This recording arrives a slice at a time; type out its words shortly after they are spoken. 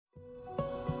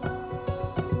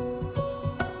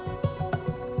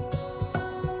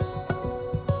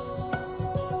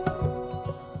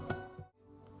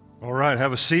right,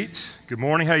 have a seat. Good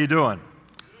morning. How you doing?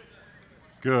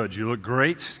 Good. You look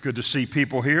great. It's good to see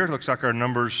people here. Looks like our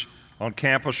numbers on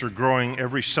campus are growing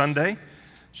every Sunday,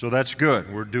 so that's good.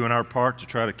 We're doing our part to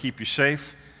try to keep you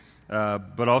safe,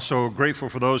 but also grateful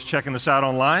for those checking us out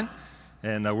online,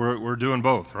 and we're doing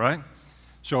both, right?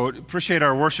 So appreciate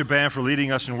our worship band for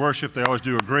leading us in worship. They always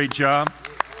do a great job,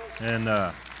 and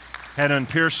Hannah and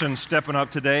Pearson stepping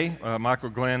up today.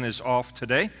 Michael Glenn is off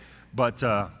today, but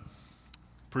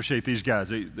appreciate these guys.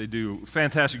 They do a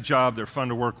fantastic job. They're fun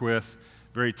to work with,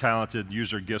 very talented,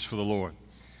 use their gifts for the Lord.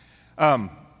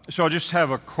 So I just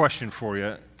have a question for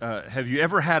you. Have you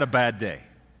ever had a bad day?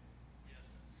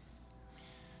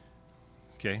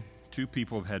 Okay, 2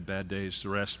 people have had bad days. The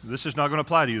rest, this is not going to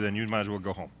apply to you then. You might as well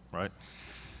go home, right?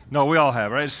 No, we all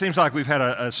have, right? It seems like we've had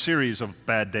a series of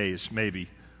bad days maybe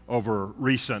over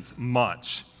recent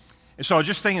months. And so I was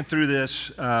just thinking through this,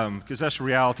 because that's the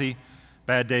reality.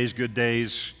 Bad days, good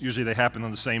days, usually they happen on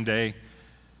the same day.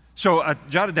 So I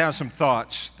jotted down some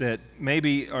thoughts that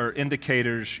maybe are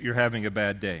indicators you're having a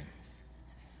bad day.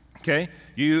 Okay?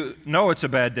 You know it's a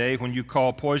bad day when you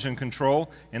call poison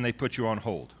control and they put you on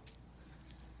hold.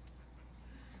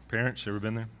 Parents, ever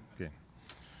been there? Okay.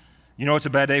 You know it's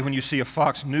a bad day when you see a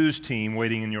Fox News team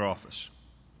waiting in your office.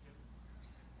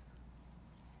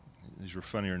 These were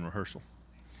funnier in rehearsal.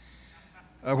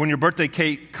 When your birthday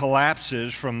cake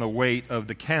collapses from the weight of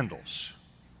the candles.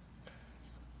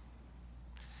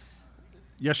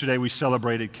 Yesterday we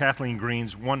celebrated Kathleen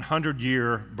Green's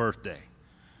 100-year birthday,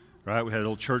 right? We had a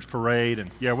little church parade, and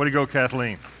yeah, way to go,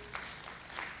 Kathleen.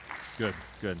 Good,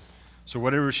 good. So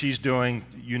whatever she's doing,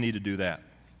 you need to do that.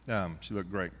 She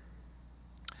looked great.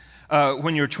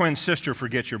 When your twin sister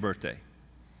forgets your birthday,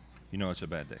 you know it's a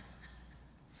bad day.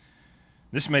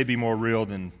 This may be more real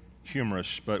than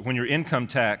humorous, but when your income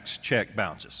tax check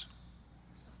bounces.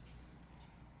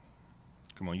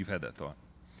 Come on, you've had that thought.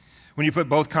 When you put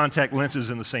both contact lenses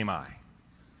in the same eye.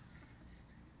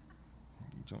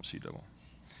 You don't see double.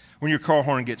 When your car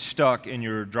horn gets stuck and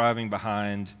you're driving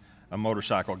behind a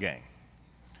motorcycle gang.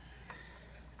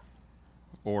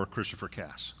 Or Christopher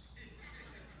Cass.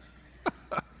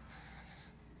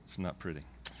 It's not pretty.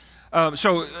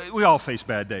 So we all face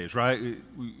bad days, right?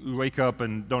 We wake up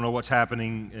and don't know what's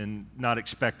happening and not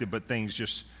expect it, but things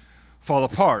just fall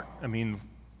apart. I mean,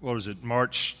 what was it,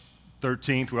 March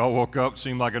 13th, we all woke up,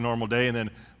 seemed like a normal day, and then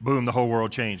boom, the whole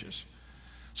world changes.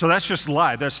 So that's just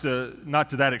life. That's not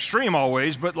to that extreme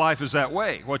always, but life is that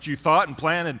way. What you thought and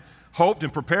planned and hoped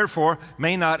and prepared for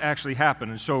may not actually happen.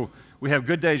 And so we have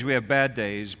good days, we have bad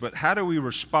days, but how do we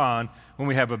respond when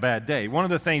we have a bad day? One of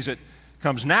the things that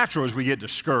comes natural is we get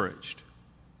discouraged.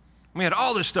 We had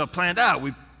all this stuff planned out.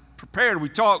 We prepared, we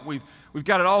talked, we've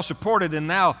got it all supported, and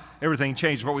now everything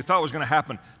changed. What we thought was going to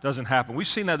happen doesn't happen. We've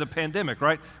seen that in the pandemic,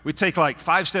 right? We take like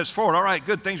 5 steps forward. All right,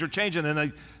 good, things are changing, and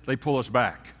then they pull us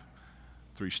back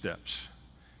 3 steps.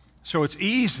 So it's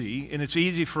easy, and it's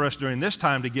easy for us during this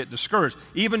time to get discouraged.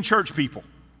 Even church people,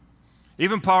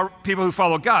 even people who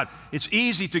follow God, it's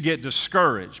easy to get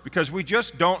discouraged because we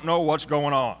just don't know what's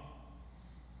going on.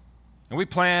 And we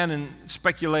plan and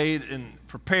speculate and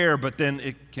prepare, but then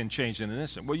it can change in an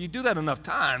instant. Well, you do that enough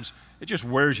times, it just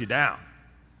wears you down.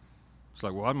 It's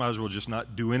like, well, I might as well just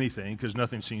not do anything because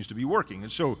nothing seems to be working.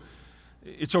 And so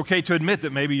it's okay to admit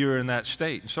that maybe you're in that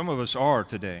state. Some of us are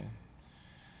today.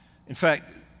 In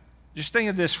fact, just think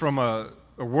of this from a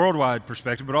worldwide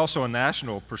perspective, but also a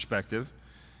national perspective.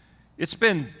 It's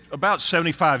been about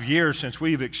 75 years since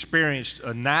we've experienced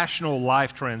a national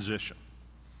life transition.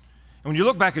 And when you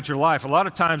look back at your life, a lot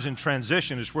of times in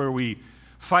transition is where we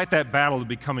fight that battle of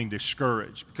becoming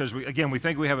discouraged because, we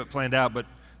think we have it planned out, but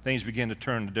things begin to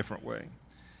turn a different way.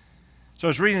 So I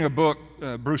was reading a book,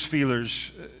 Bruce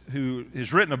Feelers, who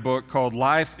has written a book called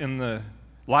Life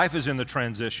is in the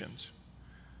Transitions,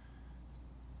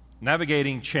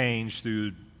 Navigating Change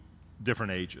Through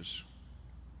Different Ages.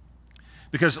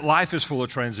 Because life is full of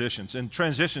transitions, and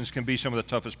transitions can be some of the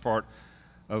toughest part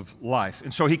of life.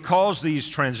 And so he calls these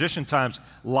transition times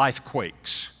life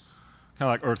quakes, kind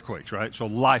of like earthquakes, right? So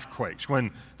life quakes.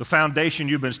 When the foundation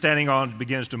you've been standing on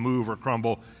begins to move or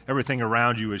crumble, everything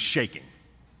around you is shaking.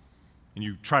 And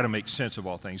you try to make sense of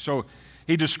all things. So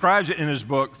he describes it in his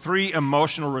book, 3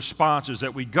 emotional responses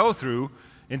that we go through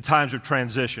in times of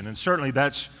transition. And certainly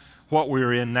that's what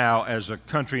we're in now as a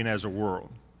country and as a world.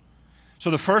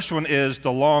 So the first one is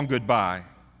the long goodbye.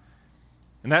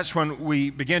 And that's when we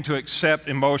begin to accept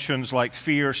emotions like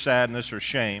fear, sadness, or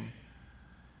shame.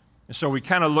 And so we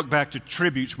kind of look back to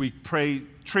tributes. We pay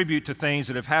tribute to things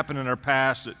that have happened in our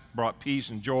past that brought peace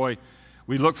and joy.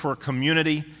 We look for a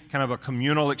community, kind of a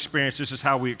communal experience. This is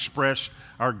how we express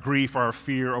our grief, our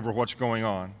fear over what's going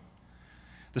on.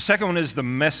 The second one is the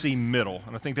messy middle,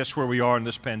 and I think that's where we are in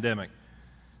this pandemic.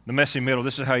 The messy middle,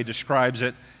 this is how he describes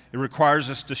it. It requires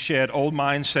us to shed old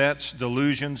mindsets,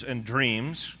 delusions, and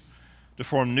dreams to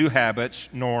form new habits,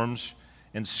 norms,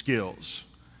 and skills.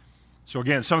 So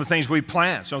again, some of the things we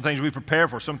plan, some of the things we prepare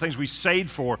for, some things we saved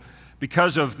for,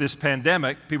 because of this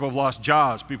pandemic, people have lost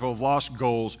jobs, people have lost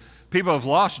goals, people have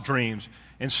lost dreams.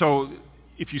 And so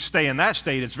if you stay in that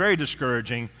state, it's very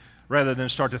discouraging rather than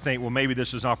start to think, well, maybe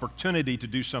this is an opportunity to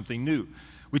do something new.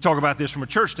 We talk about this from a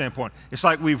church standpoint. It's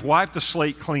like we've wiped the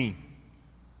slate clean,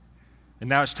 and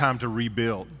now it's time to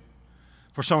rebuild.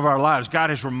 For some of our lives, God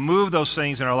has removed those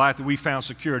things in our life that we found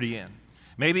security in,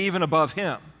 maybe even above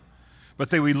Him, but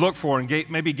that we look for and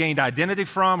maybe gained identity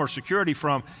from or security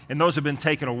from, and those have been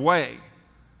taken away.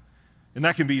 And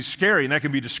that can be scary, and that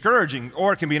can be discouraging,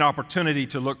 or it can be an opportunity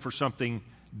to look for something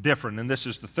different. And this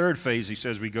is the third phase, he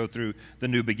says, we go through the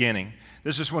new beginning.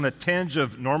 This is when a tinge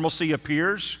of normalcy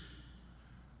appears,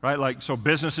 right? Like, so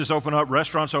businesses open up,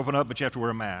 restaurants open up, but you have to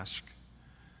wear a mask.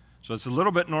 So it's a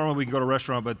little bit normal. We can go to a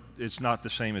restaurant, but it's not the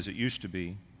same as it used to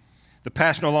be. The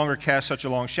past no longer casts such a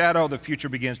long shadow. The future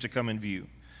begins to come in view.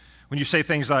 When you say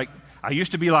things like, I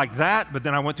used to be like that, but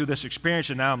then I went through this experience,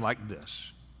 and now I'm like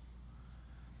this.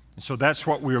 And so that's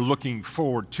what we're looking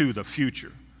forward to, the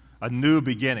future, a new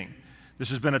beginning. This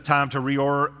has been a time to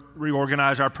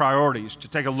reorganize our priorities, to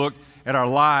take a look at our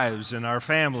lives and our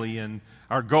family and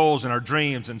our goals and our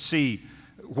dreams and see,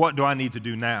 what do I need to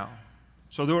do now?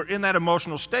 So we're in that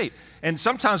emotional state. And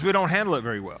sometimes we don't handle it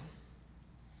very well.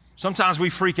 Sometimes we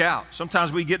freak out.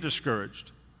 Sometimes we get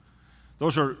discouraged.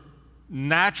 Those are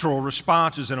natural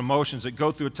responses and emotions that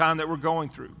go through a time that we're going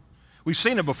through. We've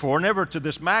seen it before, never to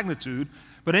this magnitude,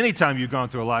 but anytime you've gone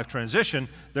through a life transition,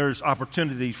 there's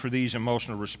opportunity for these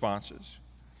emotional responses.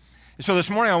 And so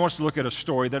this morning I want us to look at a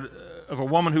story of a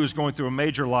woman who was going through a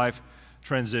major life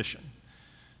transition.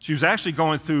 She was actually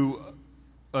going through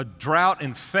a drought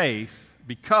in faith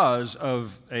because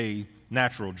of a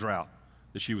natural drought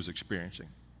that she was experiencing.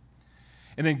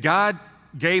 And then God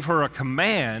gave her a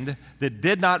command that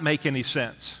did not make any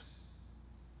sense.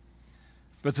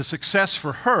 But the success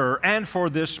for her and for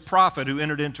this prophet who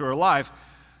entered into her life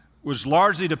was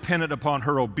largely dependent upon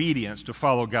her obedience to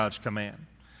follow God's command.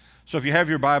 So if you have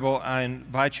your Bible, I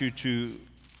invite you to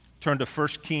turn to 1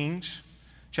 Kings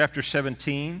chapter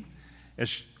 17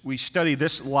 as we study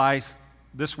this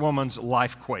woman's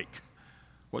life quake,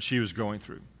 what she was going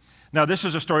through. Now, this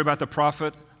is a story about the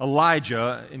prophet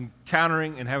Elijah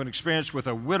encountering and having experience with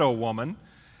a widow woman.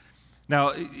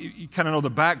 Now, you kind of know the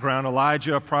background.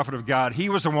 Elijah, a prophet of God, he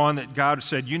was the one that God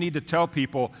said, you need to tell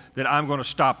people that I'm going to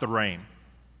stop the rain.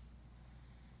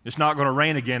 It's not going to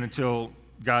rain again until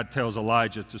God tells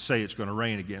Elijah to say it's going to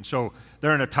rain again. So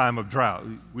they're in a time of drought.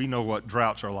 We know what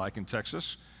droughts are like in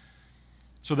Texas.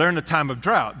 So they're in a time of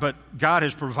drought, but God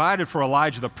has provided for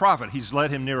Elijah the prophet. He's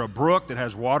led him near a brook that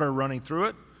has water running through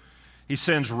it. He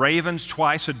sends ravens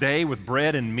twice a day with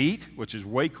bread and meat, which is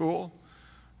way cool,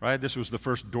 right? This was the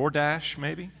first DoorDash,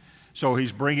 maybe. So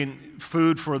he's bringing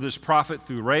food for this prophet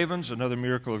through ravens, another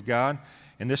miracle of God.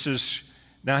 And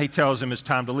now he tells him it's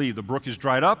time to leave. The brook is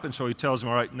dried up, and so he tells him,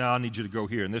 all right, now I need you to go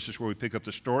here. And this is where we pick up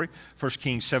the story. 1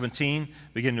 Kings 17,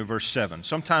 beginning in verse 7.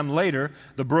 Sometime later,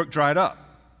 the brook dried up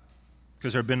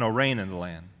because there had been no rain in the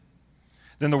land.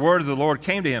 Then the word of the Lord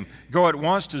came to him, go at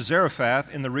once to Zarephath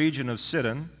in the region of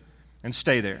Sidon and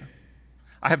stay there.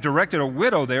 I have directed a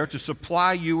widow there to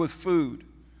supply you with food.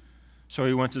 So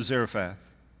he went to Zarephath.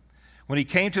 When he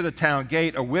came to the town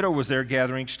gate, a widow was there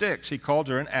gathering sticks. He called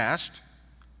her and asked,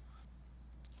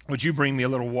 would you bring me a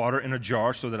little water in a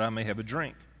jar so that I may have a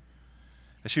drink?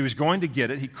 As she was going to get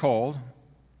it, he called,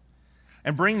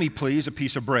 and bring me, please, a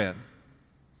piece of bread.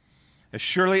 As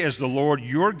surely as the Lord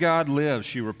your God lives,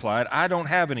 she replied, I don't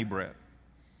have any bread.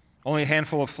 Only a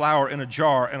handful of flour in a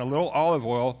jar and a little olive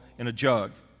oil in a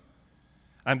jug.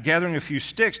 I'm gathering a few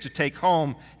sticks to take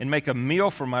home and make a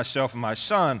meal for myself and my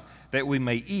son that we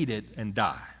may eat it and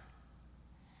die.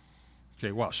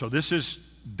 Okay, wow. So this is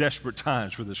desperate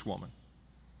times for this woman.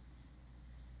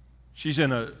 She's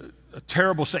in a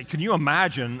terrible state. Can you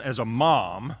imagine as a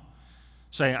mom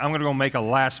saying, I'm going to go make a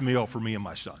last meal for me and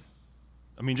my son?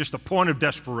 I mean, just the point of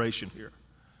desperation here.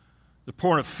 The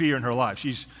point of fear in her life.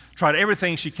 She's tried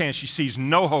everything she can. She sees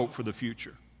no hope for the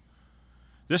future.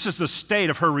 This is the state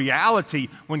of her reality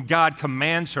when God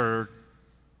commands her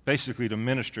basically to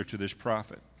minister to this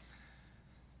prophet.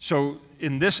 So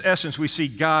in this essence, we see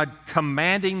God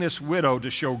commanding this widow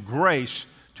to show grace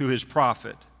to his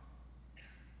prophet,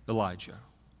 Elijah.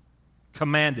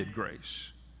 Commanded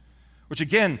grace. Which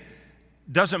again,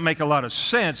 doesn't make a lot of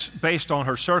sense based on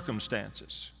her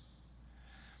circumstances.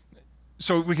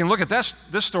 So we can look at this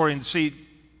story and see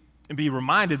and be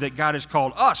reminded that God has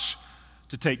called us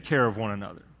to take care of one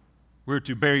another. We're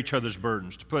to bear each other's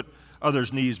burdens, to put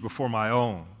others' needs before my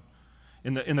own.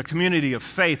 In the community of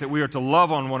faith, that we are to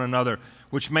love on one another,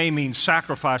 which may mean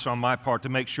sacrifice on my part to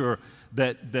make sure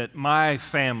that my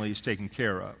family is taken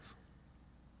care of.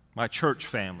 My church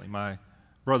family, my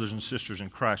brothers and sisters in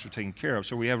Christ are taken care of.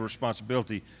 So we have a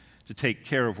responsibility to take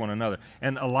care of one another.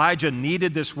 And Elijah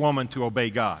needed this woman to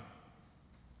obey God.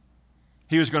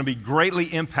 He was going to be greatly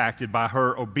impacted by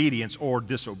her obedience or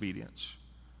disobedience.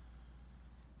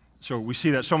 So we see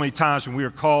that so many times when we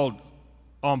are called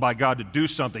on by God to do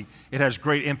something, it has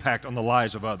great impact on the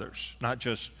lives of others, not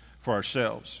just for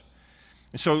ourselves.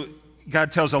 And so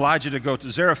God tells Elijah to go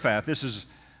to Zarephath.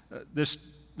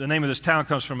 The name of this town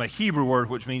comes from a Hebrew word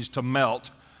which means to melt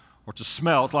or to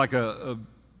smelt, like a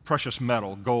precious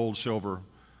metal, gold, silver,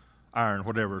 iron,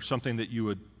 whatever, something that you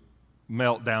would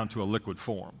melt down to a liquid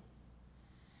form.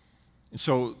 And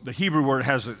so the Hebrew word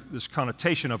has this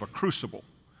connotation of a crucible.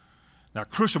 Now,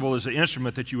 crucible is the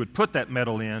instrument that you would put that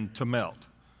metal in to melt.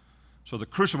 So the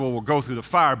crucible will go through the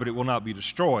fire, but it will not be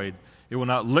destroyed. It will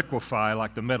not liquefy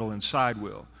like the metal inside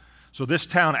will. So this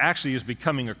town actually is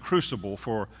becoming a crucible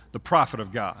for the prophet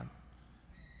of God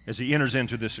as he enters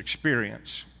into this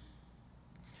experience.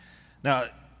 Now,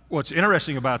 what's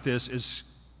interesting about this is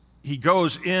he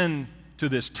goes into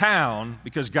this town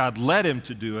because God led him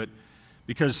to do it,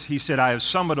 because he said, I have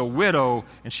summoned a widow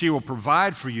and she will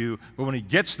provide for you. But when he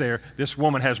gets there, this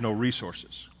woman has no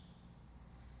resources.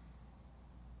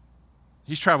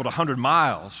 He's traveled 100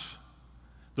 miles.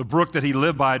 The brook that he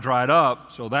lived by dried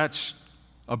up, so that's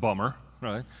a bummer,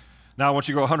 right? Now I want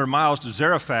you to go 100 miles to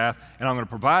Zarephath and I'm going to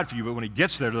provide for you, but when he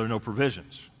gets there are no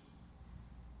provisions.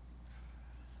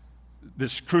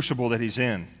 This crucible that he's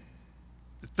in.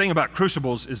 The thing about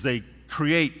crucibles is they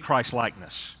create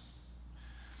Christ-likeness.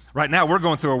 Right now, we're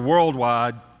going through a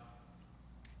worldwide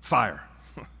fire.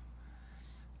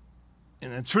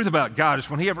 And the truth about God is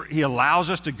when He allows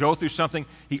us to go through something,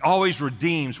 He always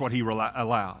redeems what He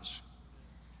allows.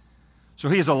 So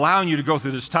He is allowing you to go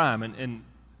through this time, and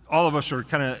all of us are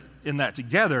kind of in that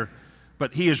together,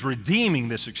 but He is redeeming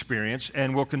this experience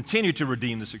and will continue to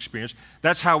redeem this experience.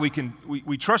 That's how we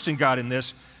trust in God in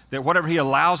this, that whatever He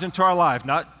allows into our life,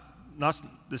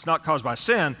 it's not caused by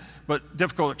sin, but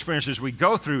difficult experiences we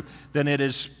go through, then it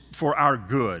is for our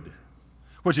good,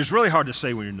 which is really hard to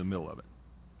say when you're in the middle of it.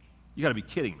 You got to be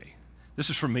kidding me. This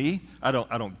is for me? I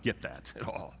don't get that at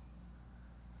all.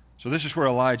 So this is where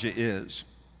Elijah is.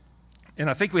 And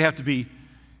I think we have to be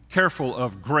careful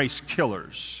of grace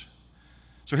killers.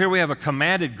 So here we have a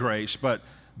commanded grace, but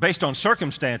based on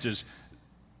circumstances,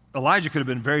 Elijah could have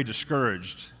been very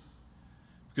discouraged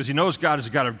because he knows God is a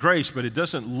God of grace, but it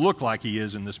doesn't look like He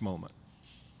is in this moment.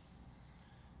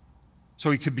 So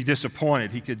he could be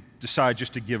disappointed. He could decide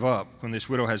just to give up when this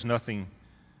widow has nothing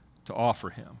to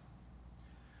offer him.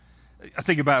 I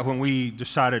think about when we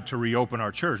decided to reopen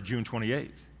our church, June 28th.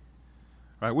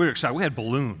 Right? We were excited. We had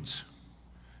balloons.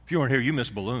 If you weren't here, you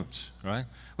missed balloons, right?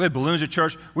 We had balloons at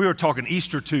church. We were talking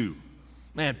Easter too.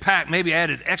 Man, packed, maybe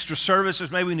added extra services.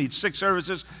 Maybe we need 6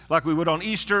 services like we would on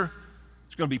Easter.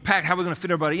 It's going to be packed. How are we going to fit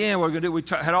everybody in? What are we going to do?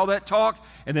 We had all that talk.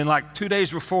 And then like 2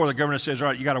 days before, the governor says, all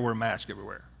right, you got to wear a mask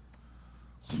everywhere.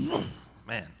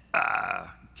 Man,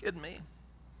 kidding me?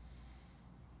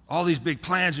 All these big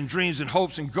plans and dreams and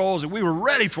hopes and goals, and we were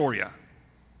ready for you.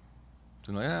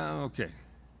 So like, okay.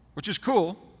 Which is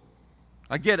cool.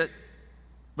 I get it.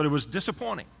 But it was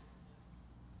disappointing.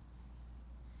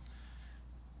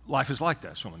 Life is like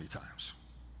that so many times.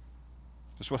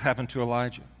 That's what happened to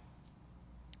Elijah.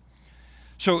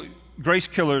 So grace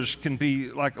killers can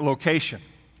be like a location.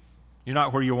 You're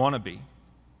not where you want to be.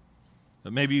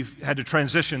 But maybe you've had to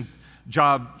transition.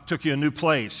 Job took you a new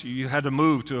place. You had to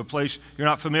move to a place you're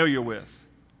not familiar with,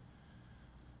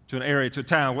 to an area, to a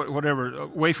town, whatever,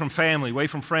 away from family, away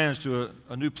from friends, to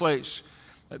a new place.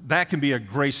 That can be a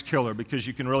grace killer because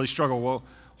you can really struggle. Well,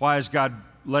 why is God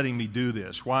letting me do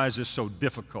this? Why is this so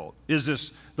difficult? Is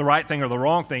this the right thing or the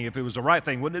wrong thing? If it was the right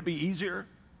thing, wouldn't it be easier?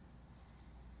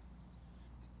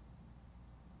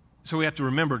 So we have to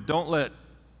remember, don't let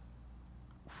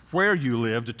where you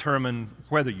live determine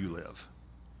whether you live.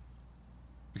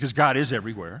 Because God is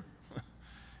everywhere.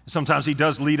 Sometimes He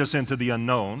does lead us into the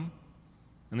unknown,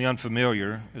 and the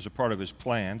unfamiliar is a part of His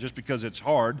plan. Just because it's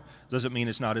hard doesn't mean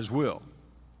it's not His will.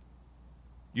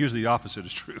 Usually the opposite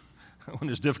is true. When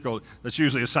it's difficult, that's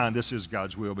usually a sign this is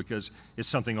God's will because it's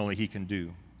something only He can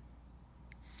do.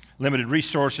 Limited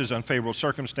resources, unfavorable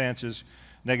circumstances,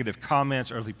 negative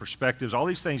comments, earthly perspectives, all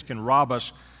these things can rob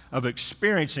us of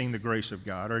experiencing the grace of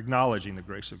God or acknowledging the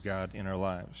grace of God in our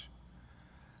lives.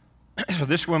 So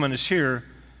this woman is here.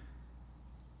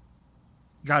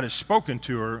 God has spoken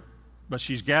to her, but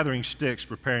she's gathering sticks,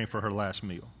 preparing for her last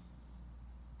meal.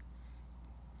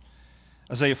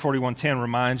 Isaiah 41:10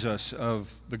 reminds us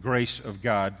of the grace of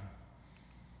God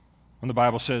when the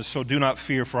Bible says, "So do not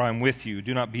fear, for I am with you.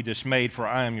 Do not be dismayed, for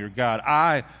I am your God.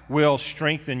 I will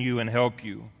strengthen you and help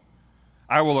you.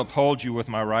 I will uphold you with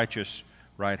my righteous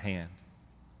right hand."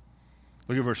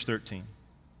 Look at verse 13.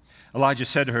 Elijah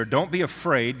said to her, "Don't be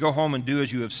afraid. Go home and do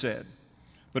as you have said.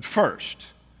 But first,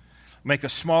 make a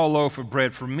small loaf of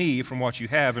bread for me from what you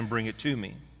have and bring it to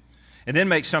me. And then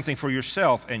make something for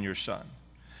yourself and your son.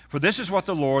 For this is what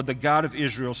the Lord, the God of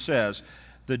Israel, says,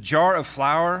 the jar of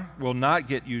flour will not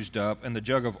get used up, and the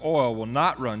jug of oil will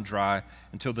not run dry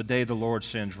until the day the Lord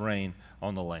sends rain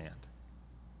on the land."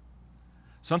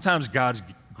 Sometimes God's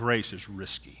grace is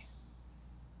risky.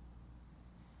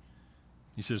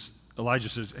 Elijah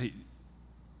says, "Hey,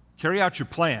 carry out your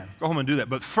plan. Go home and do that.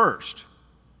 But first,"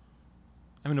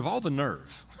 of all the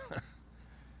nerve,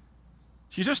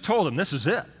 she just told him, this is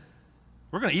it.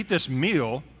 We're going to eat this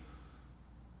meal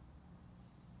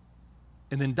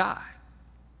and then die.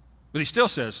 But he still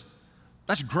says,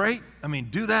 "That's great.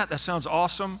 Do that. That sounds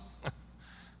awesome.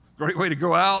 Great way to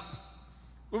go out.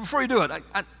 But before you do it,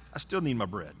 I still need my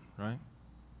bread," right?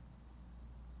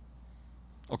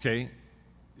 Okay,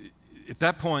 at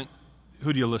that point,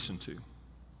 who do you listen to?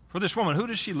 For this woman, who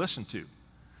does she listen to?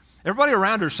 Everybody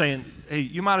around her is saying, "Hey,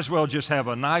 you might as well just have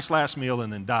a nice last meal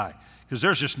and then die, because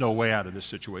there's just no way out of this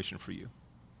situation for you.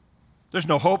 There's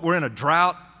no hope. We're in a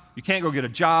drought. You can't go get a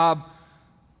job.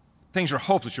 Things are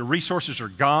hopeless. Your resources are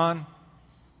gone.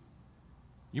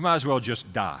 You might as well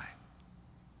just die."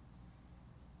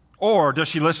 Or does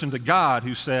she listen to God,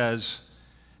 who says,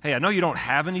 "Hey, I know you don't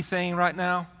have anything right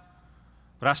now,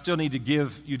 but I still need to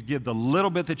give the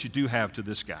little bit that you do have to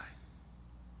this guy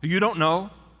who you don't know,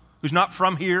 who's not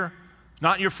from here,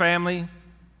 not in your family,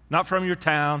 not from your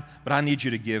town, but I need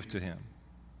you to give to him."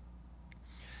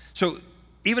 So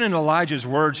even in Elijah's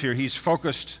words here, he's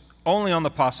focused only on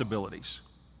the possibilities.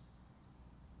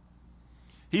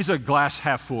 He's a glass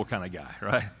half full kind of guy,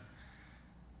 right?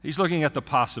 He's looking at the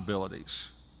possibilities.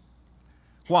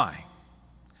 Why?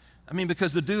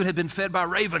 Because the dude had been fed by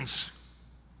ravens.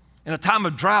 In a time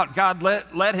of drought, God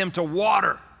led him to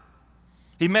water.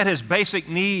 He met his basic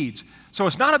needs. So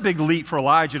it's not a big leap for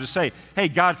Elijah to say, "Hey,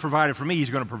 God provided for me, he's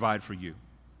going to provide for you."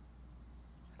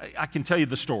 I can tell you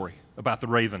the story about the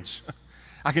ravens.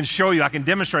 I can show you, I can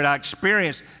demonstrate, I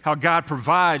experienced how God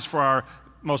provides for our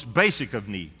most basic of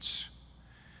needs.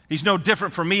 He's no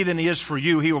different for me than he is for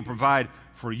you. He will provide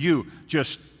for you.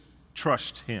 Just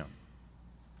trust him.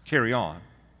 Carry on.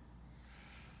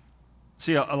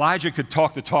 See, Elijah could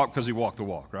talk the talk because he walked the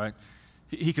walk, right?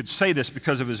 He could say this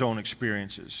because of his own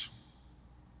experiences.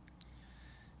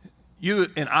 You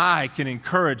and I can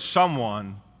encourage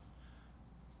someone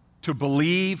to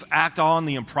believe, act on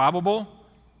the improbable,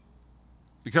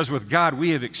 because with God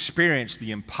we have experienced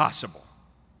the impossible.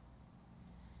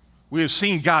 We have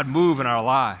seen God move in our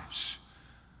lives.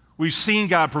 We've seen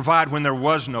God provide when there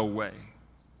was no way.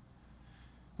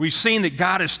 We've seen that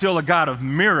God is still a God of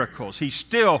miracles. He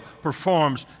still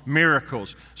performs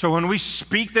miracles. So when we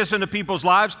speak this into people's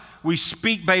lives, we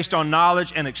speak based on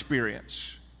knowledge and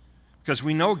experience because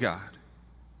we know God.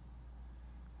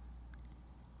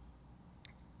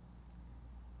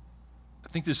 I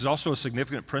think this is also a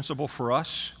significant principle for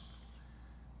us,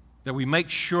 that we make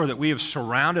sure that we have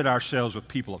surrounded ourselves with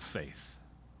people of faith.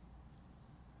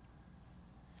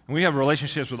 And we have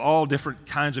relationships with all different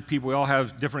kinds of people. We all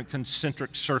have different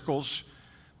concentric circles.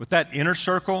 But that inner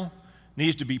circle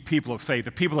needs to be people of faith.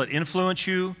 The people that influence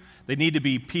you, they need to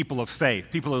be people of faith,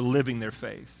 people who are living their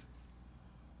faith.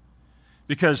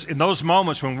 Because in those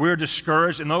moments when we're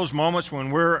discouraged, in those moments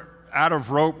when we're out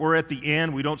of rope, we're at the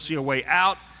end, we don't see a way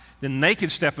out, then they can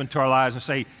step into our lives and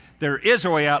say, "There is a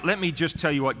way out. Let me just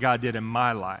tell you what God did in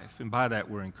my life." And by that,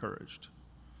 we're encouraged.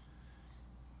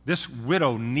 This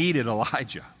widow needed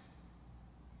Elijah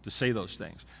to say those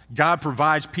things. God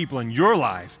provides people in your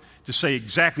life to say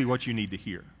exactly what you need to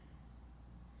hear.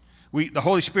 The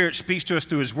Holy Spirit speaks to us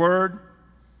through His Word,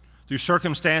 through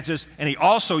circumstances, and He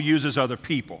also uses other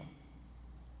people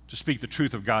to speak the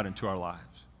truth of God into our lives.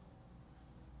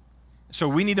 So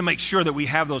we need to make sure that we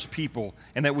have those people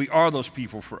and that we are those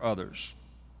people for others.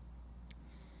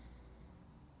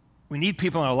 We need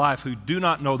people in our life who do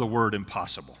not know the word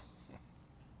impossible.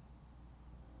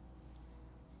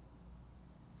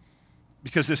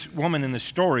 Because this woman in this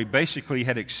story basically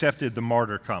had accepted the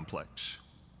martyr complex.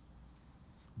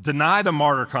 Deny the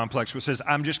martyr complex, which says,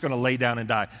 "I'm just going to lay down and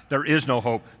die. There is no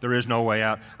hope. There is no way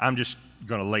out. I'm just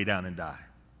going to lay down and die."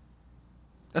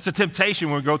 That's a temptation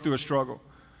when we go through a struggle.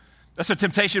 That's a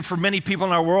temptation for many people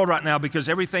in our world right now because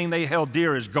everything they held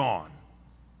dear is gone.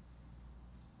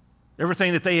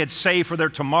 Everything that they had saved for their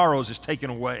tomorrows is taken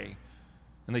away,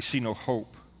 and they see no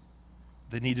hope.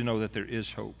 They need to know that there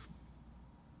is hope.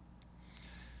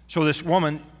 So this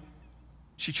woman,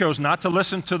 she chose not to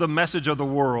listen to the message of the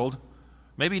world,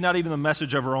 maybe not even the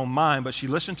message of her own mind, but she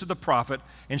listened to the prophet,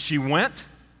 and she went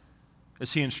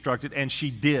as he instructed, and she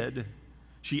did.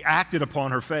 She acted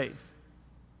upon her faith.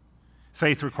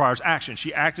 Faith requires action.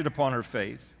 She acted upon her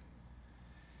faith.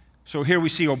 So here we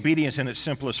see obedience in its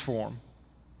simplest form.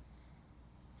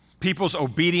 People's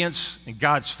obedience and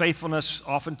God's faithfulness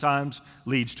oftentimes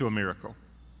leads to a miracle.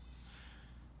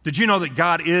 Did you know that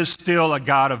God is still a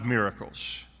God of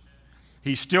miracles?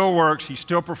 He still works. He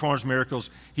still performs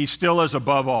miracles. He still is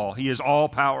above all. He is all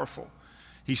powerful.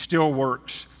 He still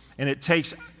works. And it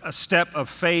takes a step of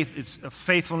faith. It's a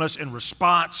faithfulness in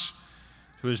response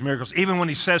to his miracles. Even when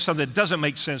he says something that doesn't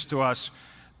make sense to us,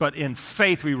 but in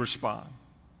faith we respond.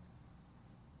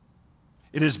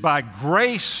 It is by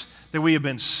grace that we have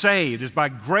been saved. It is by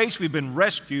grace we've been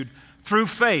rescued through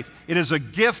faith. It is a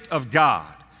gift of God.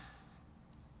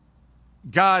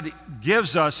 God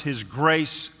gives us his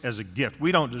grace as a gift.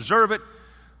 We don't deserve it.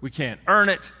 We can't earn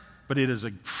it, but it is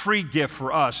a free gift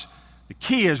for us. The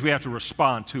key is we have to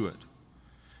respond to it.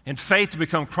 In faith to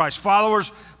become Christ's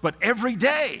followers, but every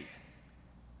day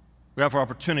we have our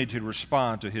opportunity to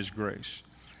respond to his grace.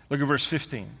 Look at verse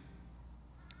 15.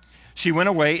 She went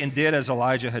away and did as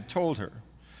Elijah had told her.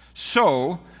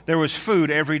 So there was food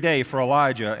every day for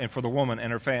Elijah and for the woman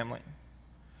and her family.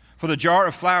 For the jar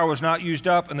of flour was not used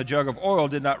up, and the jug of oil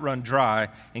did not run dry,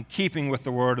 in keeping with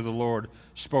the word of the Lord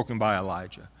spoken by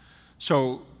Elijah.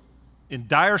 So in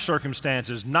dire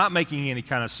circumstances, not making any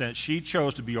kind of sense, she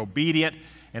chose to be obedient,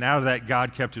 and out of that,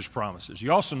 God kept his promises.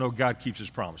 You also know God keeps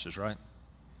his promises, right?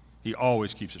 He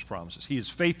always keeps his promises. He is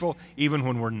faithful even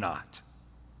when we're not.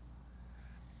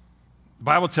 The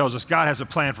Bible tells us God has a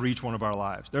plan for each one of our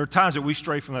lives. There are times that we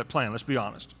stray from that plan, let's be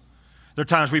honest. There are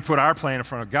times we put our plan in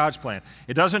front of God's plan.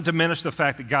 It doesn't diminish the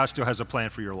fact that God still has a plan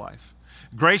for your life.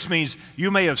 Grace means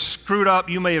you may have screwed up,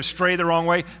 you may have strayed the wrong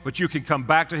way, but you can come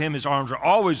back to him. His arms are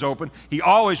always open. He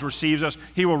always receives us.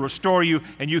 He will restore you,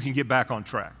 and you can get back on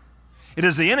track. It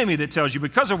is the enemy that tells you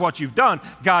because of what you've done,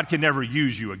 God can never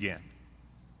use you again.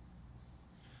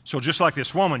 So just like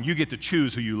this woman, you get to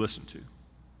choose who you listen to.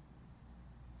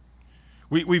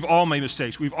 We've all made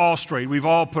mistakes. We've all strayed. We've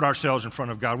all put ourselves in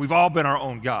front of God. We've all been our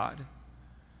own God.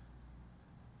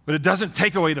 But it doesn't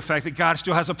take away the fact that God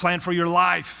still has a plan for your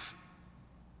life.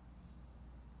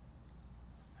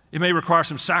 It may require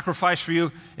some sacrifice for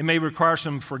you. It may require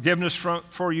some forgiveness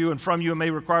for you and from you. It may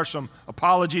require some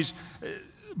apologies.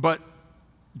 But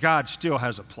God still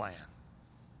has a plan.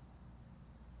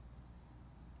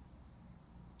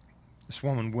 This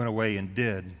woman went away and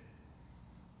did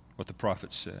what the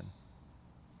prophet said.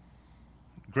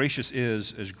 Gracious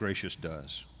is as gracious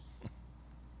does.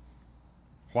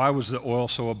 Why was the oil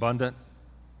so abundant?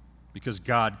 Because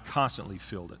God constantly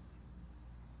filled it.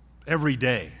 Every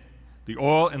day, the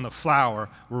oil and the flour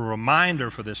were a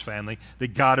reminder for this family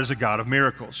that God is a God of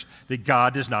miracles, that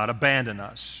God does not abandon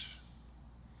us.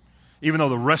 Even though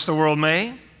the rest of the world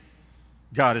may,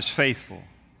 God is faithful,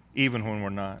 even when we're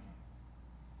not.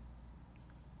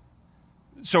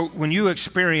 So when you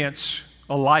experience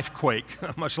a life quake,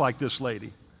 much like this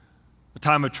lady, a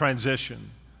time of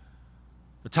transition,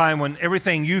 a time when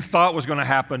everything you thought was going to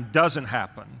happen doesn't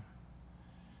happen,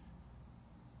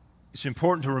 it's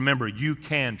important to remember you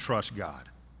can trust God.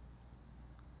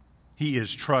 He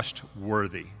is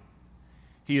trustworthy.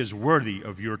 He is worthy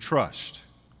of your trust.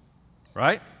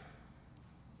 Right?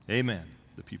 Amen,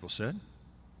 the people said.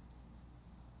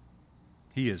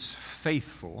 He is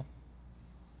faithful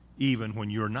even when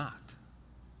you're not.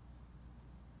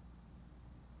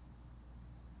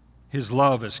 His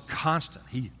love is constant.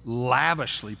 He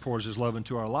lavishly pours his love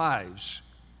into our lives,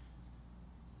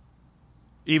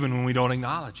 even when we don't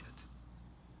acknowledge it.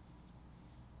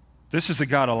 This is the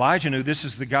God Elijah knew. This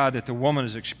is the God that the woman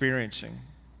is experiencing.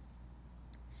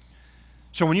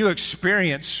 So when you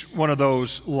experience one of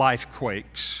those life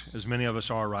quakes, as many of us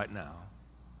are right now,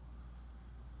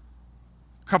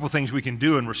 a couple things we can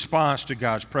do in response to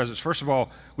God's presence. First of all,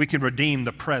 we can redeem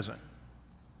the present.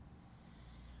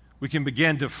 We can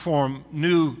begin to form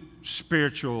new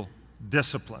spiritual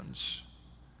disciplines.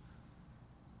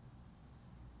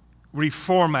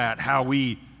 Reformat how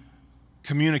we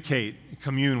communicate,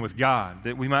 commune with God,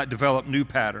 that we might develop new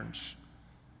patterns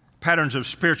of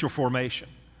spiritual formation.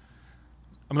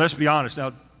 I mean, let's be honest.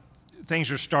 Now, things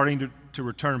are starting to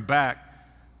return back,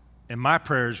 And my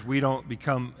prayer is we don't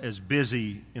become as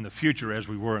busy in the future as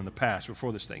we were in the past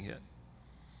before this thing hit.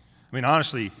 I mean,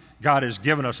 honestly, God has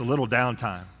given us a little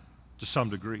downtime to some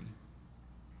degree.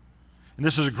 And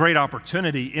this is a great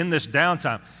opportunity in this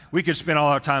downtime. We could spend all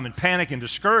our time in panic and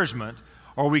discouragement,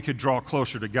 or we could draw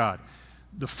closer to God.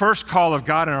 The first call of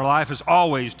God in our life is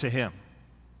always to Him.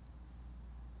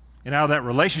 And out of that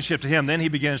relationship to Him, then He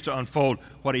begins to unfold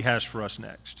what He has for us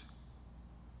next.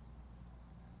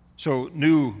 So,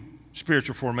 new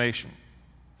spiritual formation.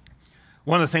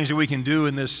 One of the things that we can do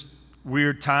in this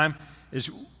weird time is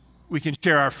we can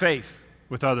share our faith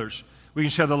with others. We can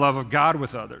share the love of God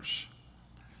with others.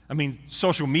 I mean,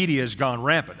 social media has gone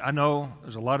rampant. I know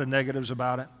there's a lot of negatives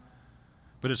about it,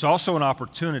 but it's also an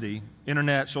opportunity,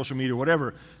 internet, social media,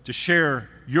 whatever, to share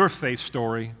your faith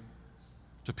story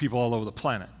to people all over the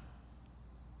planet.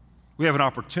 We have an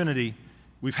opportunity.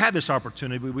 We've had this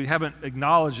opportunity, but we haven't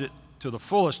acknowledged it to the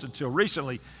fullest until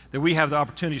recently, that we have the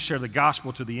opportunity to share the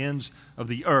gospel to the ends of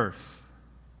the earth.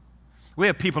 We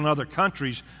have people in other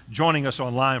countries joining us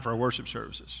online for our worship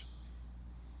services.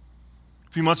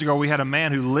 A few months ago, we had a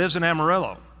man who lives in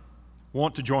Amarillo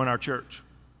want to join our church.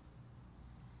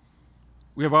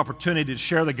 We have opportunity to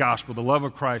share the gospel, the love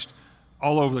of Christ,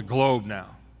 all over the globe now.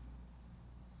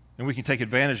 And we can take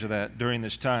advantage of that during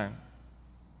this time.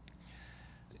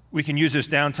 We can use this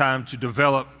downtime to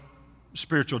develop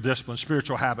spiritual discipline,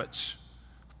 spiritual habits,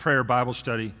 prayer, Bible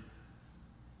study,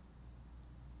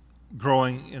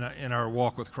 growing in our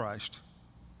walk with Christ.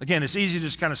 Again, it's easy to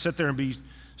just kind of sit there and be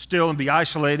still and be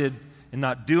isolated and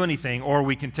not do anything, or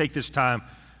we can take this time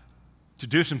to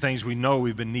do some things we know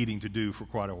we've been needing to do for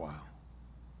quite a while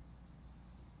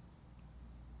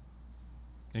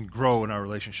and grow in our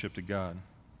relationship to God.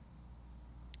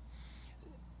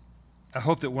 I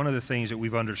hope that one of the things that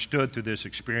we've understood through this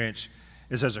experience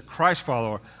is, as a Christ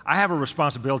follower, I have a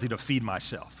responsibility to feed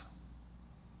myself.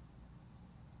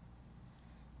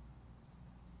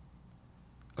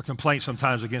 A complaint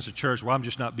sometimes against the church, well, I'm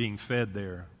just not being fed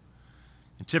there.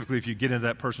 And typically, if you get into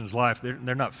that person's life, they're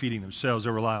not feeding themselves.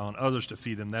 They rely on others to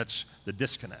feed them. That's the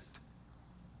disconnect.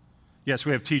 Yes,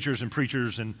 we have teachers and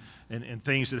preachers and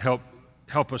things that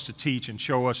help us to teach and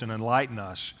show us and enlighten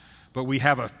us, but we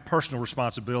have a personal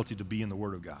responsibility to be in the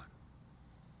Word of God,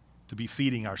 to be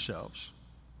feeding ourselves.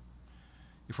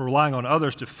 If we're relying on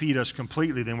others to feed us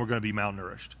completely, then we're going to be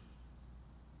malnourished.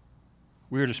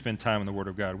 We are to spend time in the Word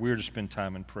of God. We are to spend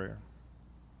time in prayer.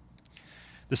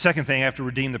 The second thing, after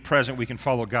redeem the present, we can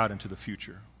follow God into the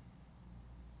future.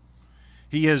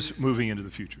 He is moving into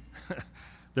the future.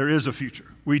 There is a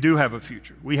future. We do have a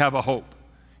future. We have a hope.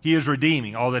 He is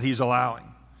redeeming all that He's allowing.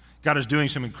 God is doing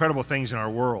some incredible things in our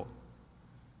world.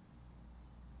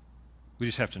 We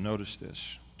just have to notice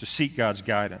this, to seek God's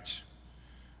guidance.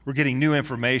 We're getting new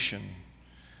information,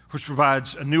 which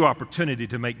provides a new opportunity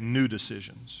to make new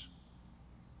decisions.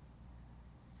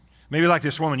 Maybe like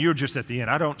this woman, you're just at the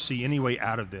end. I don't see any way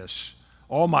out of this.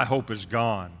 All my hope is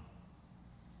gone.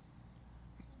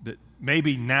 That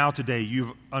maybe now today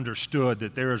you've understood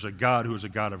that there is a God who is a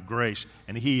God of grace,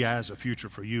 and He has a future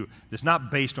for you that's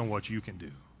not based on what you can do,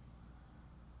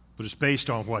 but it's based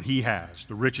on what He has,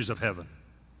 the riches of heaven.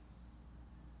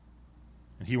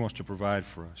 And He wants to provide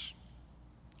for us.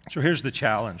 So here's the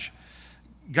challenge.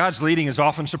 God's leading is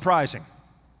often surprising.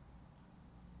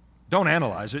 Don't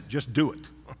analyze it, just do it.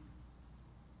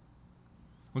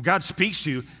 When God speaks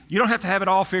to you, you don't have to have it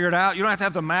all figured out. You don't have to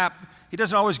have the map. He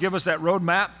doesn't always give us that road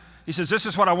map. He says, this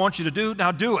is what I want you to do,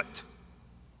 now do it.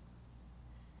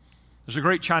 There's a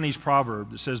great Chinese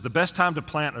proverb that says the best time to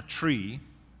plant a tree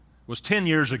was 10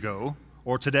 years ago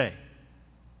or today.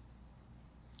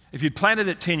 If you'd planted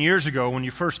it 10 years ago when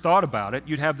you first thought about it,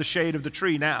 you'd have the shade of the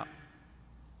tree now.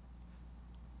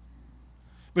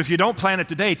 But if you don't plant it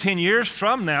today, 10 years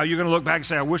from now, you're going to look back and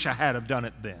say, I wish I had have done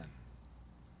it then.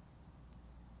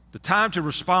 The time to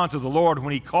respond to the Lord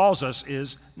when He calls us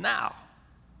is now.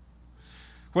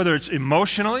 Whether it's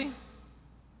emotionally,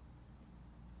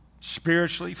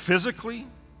 spiritually, physically,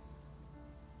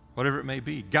 whatever it may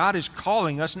be. God is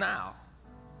calling us now,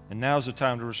 and now's the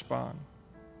time to respond.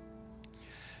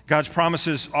 God's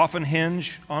promises often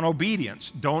hinge on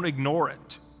obedience. Don't ignore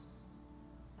it.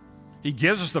 He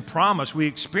gives us the promise. We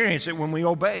experience it when we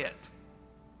obey it.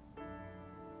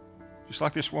 Just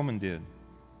like this woman did.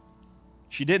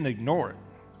 She didn't ignore it.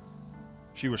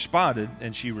 She responded,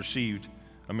 and she received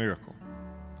a miracle.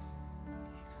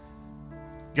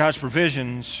 God's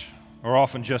provisions are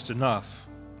often just enough.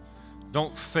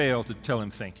 Don't fail to tell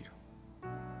Him thank you.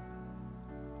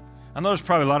 I know there's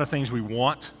probably a lot of things we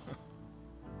want,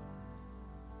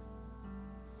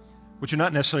 which are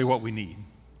not necessarily what we need.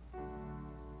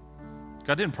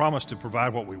 God didn't promise to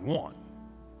provide what we want.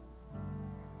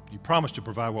 He promised to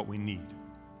provide what we need.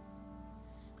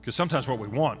 Because sometimes what we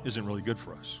want isn't really good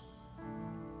for us.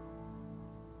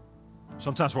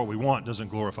 Sometimes what we want doesn't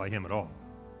glorify Him at all.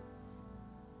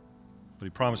 But He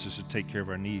promises to take care of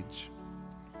our needs.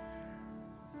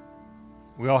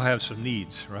 We all have some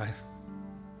needs, right?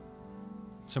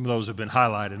 Some of those have been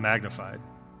highlighted, magnified.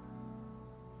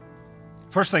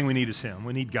 First thing we need is Him.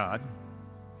 We need God.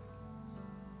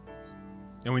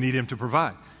 And we need Him to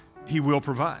provide. He will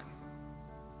provide.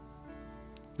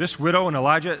 This widow and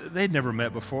Elijah, they'd never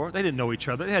met before. They didn't know each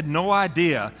other. They had no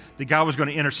idea that God was going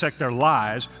to intersect their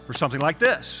lives for something like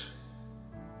this.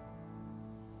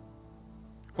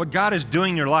 What God is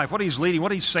doing in your life, what He's leading,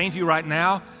 what He's saying to you right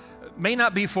now, may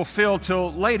not be fulfilled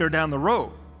till later down the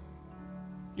road.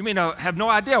 You may have no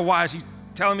idea why is He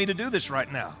telling me to do this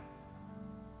right now.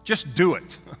 Just do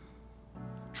it.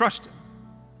 Trust Him.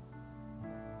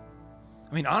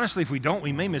 I mean, honestly, if we don't,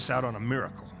 we may miss out on a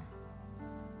miracle.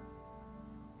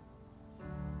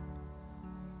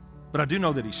 But I do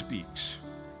know that He speaks.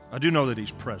 I do know that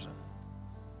He's present.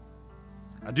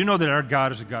 I do know that our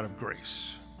God is a God of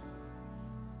grace.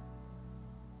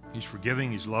 He's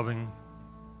forgiving. He's loving.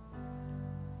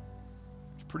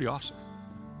 It's pretty awesome.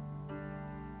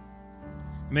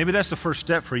 Maybe that's the first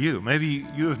step for you. Maybe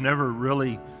you have never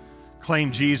really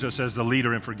claimed Jesus as the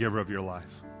leader and forgiver of your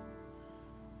life.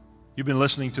 You've been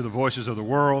listening to the voices of the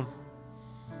world.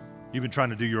 You've been trying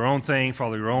to do your own thing,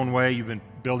 follow your own way. You've been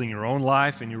building your own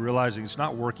life, and you're realizing it's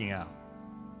not working out.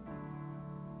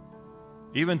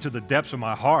 Even to the depths of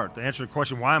my heart, to answer the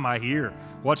question, why am I here?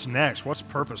 What's next? What's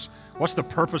purpose? What's the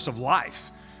purpose of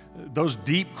life? Those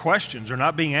deep questions are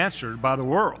not being answered by the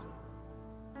world.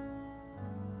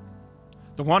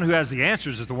 The one who has the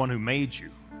answers is the one who made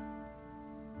you.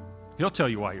 He'll tell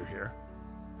you why you're here.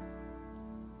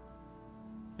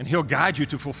 And He'll guide you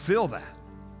to fulfill that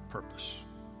purpose.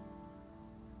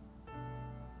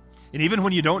 And even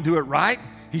when you don't do it right,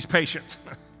 He's patient.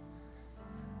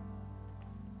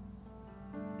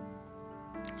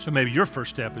 So maybe your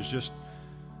first step is just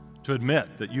to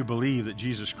admit that you believe that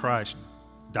Jesus Christ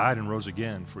died and rose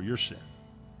again for your sin.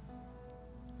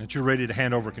 That you're ready to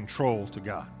hand over control to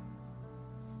God.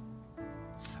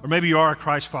 Or maybe you are a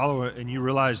Christ follower and you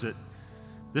realize that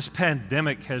this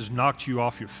pandemic has knocked you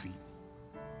off your feet.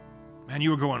 Man,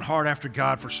 you were going hard after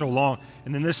God for so long,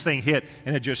 and then this thing hit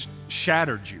and it just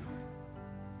shattered you.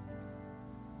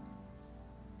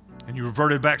 And you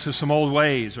reverted back to some old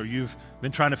ways, or you've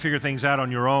been trying to figure things out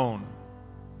on your own,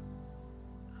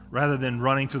 rather than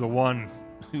running to the one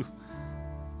who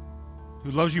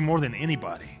loves you more than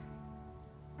anybody.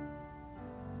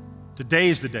 Today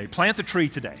is the day. Plant the tree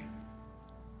today.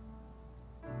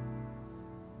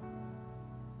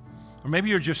 Or maybe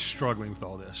you're just struggling with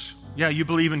all this. Yeah, you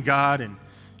believe in God and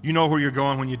you know where you're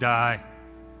going when you die.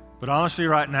 But honestly,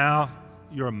 right now,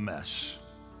 you're a mess.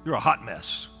 You're a hot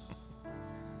mess.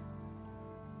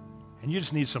 And you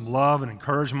just need some love and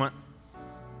encouragement.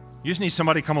 You just need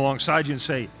somebody to come alongside you and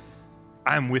say,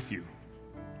 I'm with you.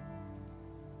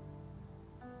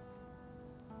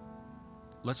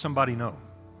 Let somebody know.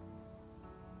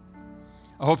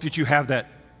 I hope that you have that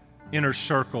inner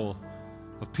circle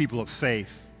of people of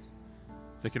faith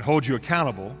that can hold you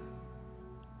accountable,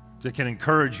 that can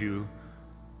encourage you,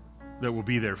 that will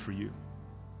be there for you.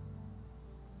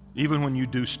 Even when you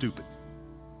do stupid,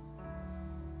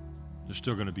 they're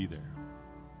still going to be there.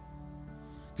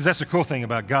 Because that's the cool thing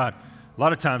about God. A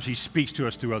lot of times He speaks to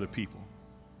us through other people.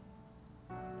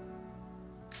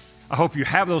 I hope you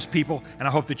have those people, and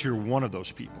I hope that you're one of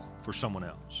those people for someone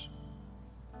else.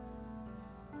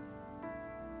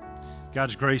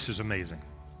 God's grace is amazing.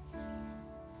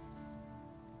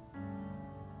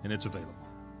 And it's available.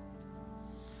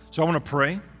 So I want to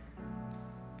pray.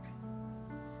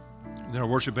 Then our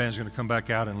worship band is going to come back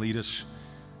out and lead us.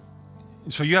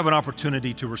 So you have an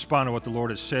opportunity to respond to what the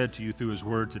Lord has said to you through His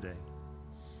Word today.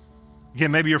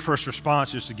 Again, maybe your first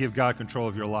response is to give God control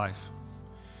of your life.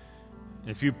 And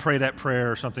if you pray that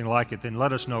prayer or something like it, then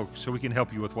let us know so we can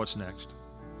help you with what's next.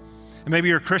 And maybe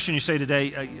you're a Christian, you say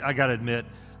today, I got to admit,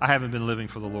 I haven't been living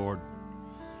for the Lord.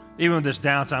 Even with this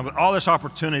downtime, with all this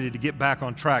opportunity to get back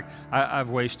on track, I've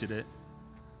wasted it.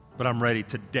 But I'm ready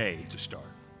today to start.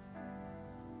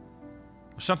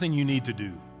 There's something you need to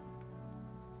do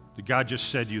that God just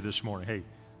said to you this morning. Hey,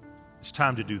 it's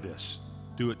time to do this.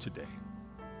 Do it today.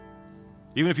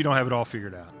 Even if you don't have it all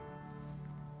figured out.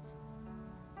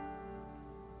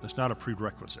 That's not a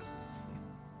prerequisite.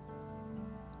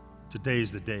 Today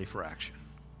is the day for action.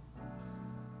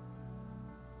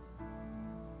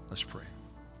 Let's pray.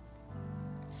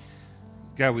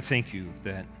 God, we thank you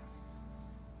that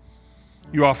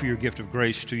You offer your gift of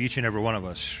grace to each and every one of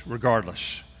us,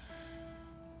 regardless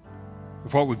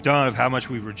of what we've done, of how much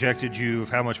we've rejected you, of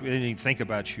how much we didn't even think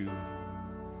about you,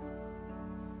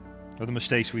 of the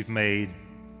mistakes we've made.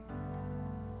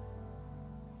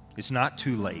 It's not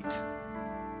too late.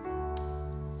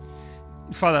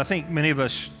 Father, I think many of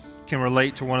us can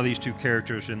relate to one of these two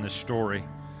characters in this story.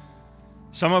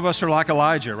 Some of us are like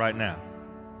Elijah right now.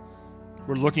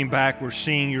 We're looking back, we're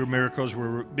seeing your miracles,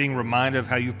 we're being reminded of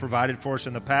how you've provided for us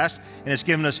in the past, and it's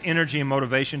given us energy and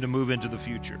motivation to move into the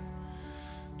future,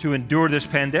 to endure this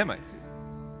pandemic.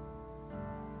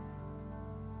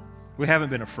 We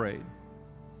haven't been afraid.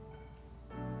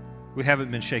 We haven't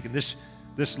been shaken.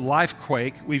 This life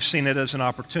quake, we've seen it as an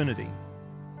opportunity.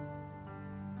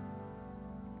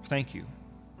 Thank you.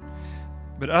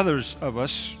 But others of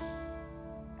us,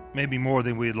 maybe more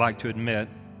than we'd like to admit,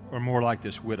 are more like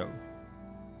this widow.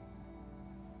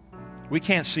 We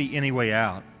can't see any way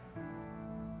out.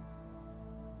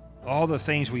 All the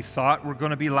things we thought were going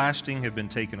to be lasting have been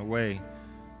taken away,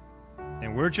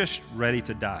 and we're just ready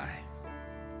to die.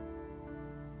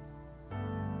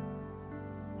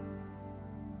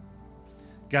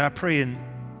 God, I pray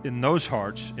in those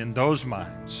hearts, in those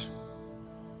minds,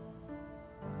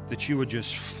 that you would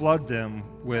just flood them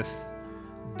with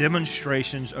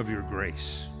demonstrations of your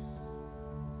grace.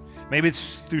 Maybe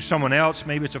it's through someone else,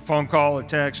 maybe it's a phone call, a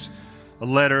text, a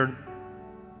letter,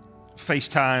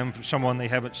 FaceTime from someone they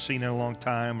haven't seen in a long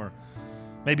time, or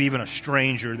maybe even a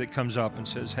stranger that comes up and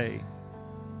says, hey,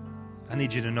 I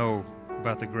need you to know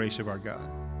about the grace of our God.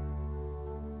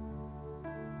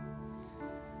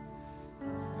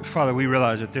 Father, we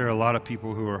realize that there are a lot of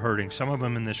people who are hurting, some of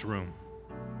them in this room.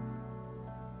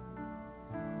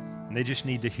 And they just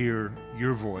need to hear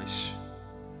your voice,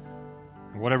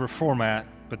 in whatever format,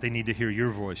 but they need to hear your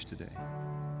voice today.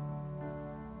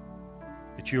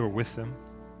 That you are with them,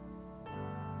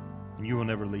 and you will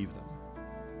never leave them.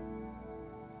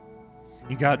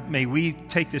 And God, may we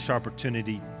take this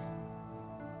opportunity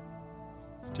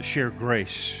to share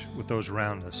grace with those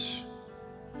around us.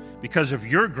 Because of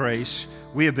your grace,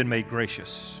 we have been made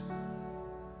gracious.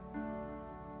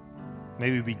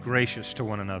 May we be gracious to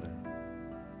one another,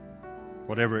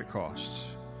 whatever it costs,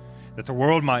 that the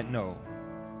world might know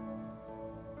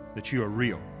that you are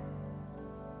real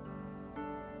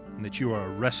and that you are a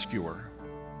rescuer.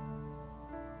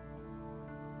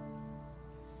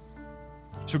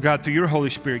 So God, through your Holy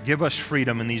Spirit, give us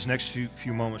freedom in these next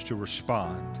few moments to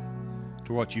respond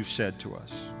to what you've said to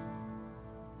us.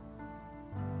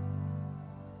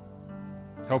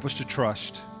 Help us to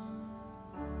trust.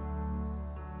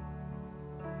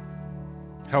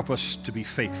 Help us to be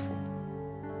faithful.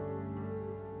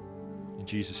 In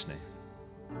Jesus' name,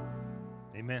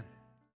 amen.